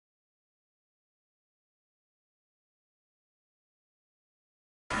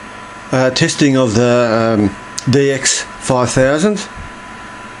Testing of the DX-5000.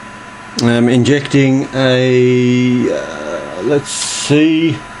 Injecting a let's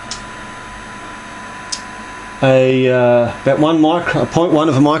see, about 0.1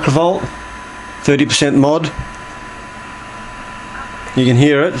 of a microvolt, 30% mod. You can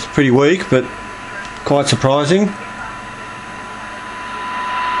hear it, it's pretty weak but quite surprising.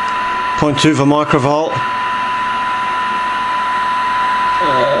 0.2 of a microvolt.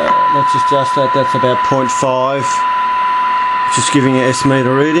 Let's just adjust that, that's about 0.5. Just giving an S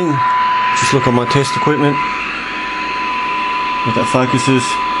meter reading. Just look on my test equipment. If that focuses,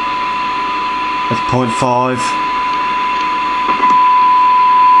 that's 0.5.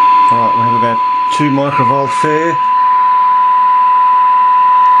 Alright, we have about 2 microvolts there.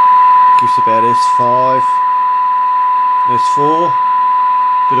 Gives about S5, S4.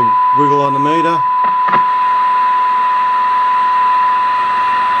 Bit of wiggle on the meter.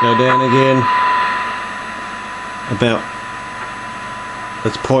 Go down again. About,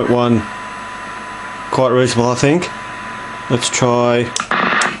 that's 0.1. Quite reasonable, I think. Let's try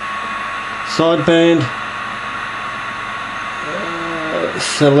sideband.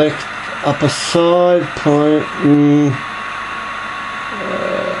 Select upper side,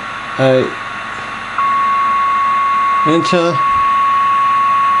 enter.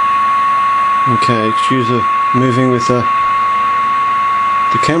 Okay, excuse the moving with the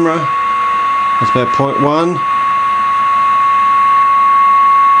camera. That's about 0.1.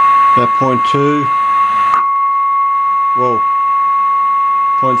 About 0.2. Whoa.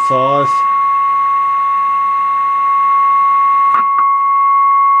 0.5.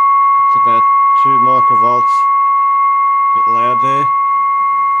 It's about 2 microvolts. Bit loud there.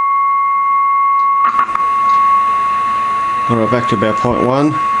 Alright, back to about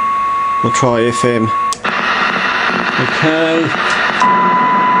 0.1. We'll try FM. Okay.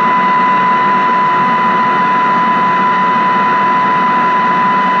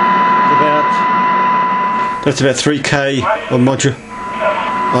 That's about 3K of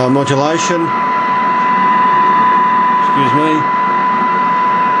modulation. Excuse me.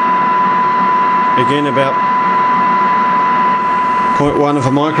 Again, about 0.1 of a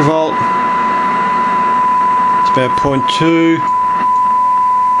microvolt. It's about 0.2.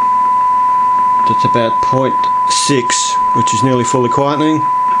 That's about 0.6, which is nearly fully quietening.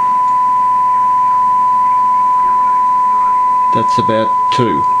 That's about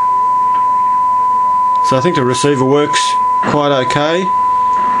 2. So I think the receiver works quite okay.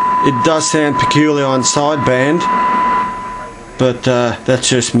 It does sound peculiar on sideband, but that's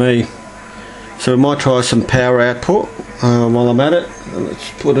just me. So we might try some power output while I'm at it. Let's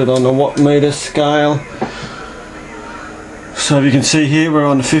put it on the watt meter scale. So you can see here we're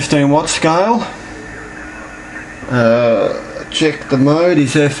on the 15 watt scale. Check the mode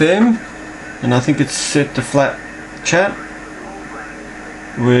is FM, and I think it's set to flat chat.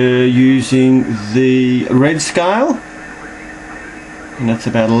 We're using the red scale, and that's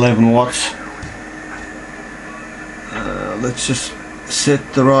about 11 watts. Let's just set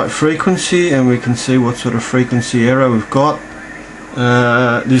the right frequency and we can see what sort of frequency error we've got.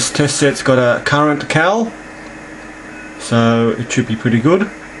 This test set's got a current cal, so it should be pretty good.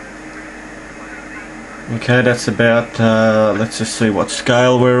 Okay, that's about, let's just see what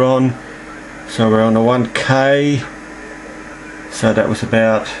scale we're on. So we're on a 1K. So that was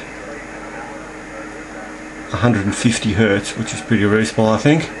about 150 Hertz, which is pretty reasonable, I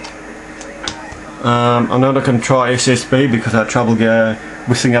think. I'm not going to try SSB because I had trouble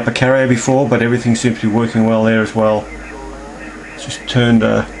whistling up a carrier before, but everything seems to be working well there as well. Just turned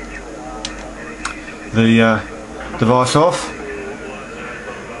the device off.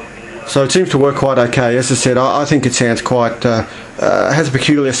 So it seems to work quite okay. As I said, I think it sounds quite, has a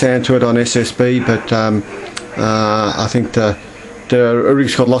peculiar sound to it on SSB, but I think the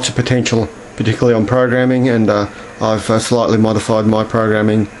rig's got lots of potential, particularly on programming, and I've slightly modified my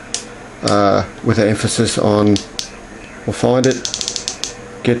programming with an emphasis on, we'll find it,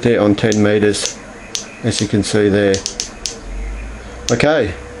 get there on 10 meters, as you can see there.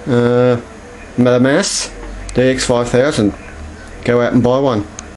 Okay, Maas DX-5000, go out and buy one.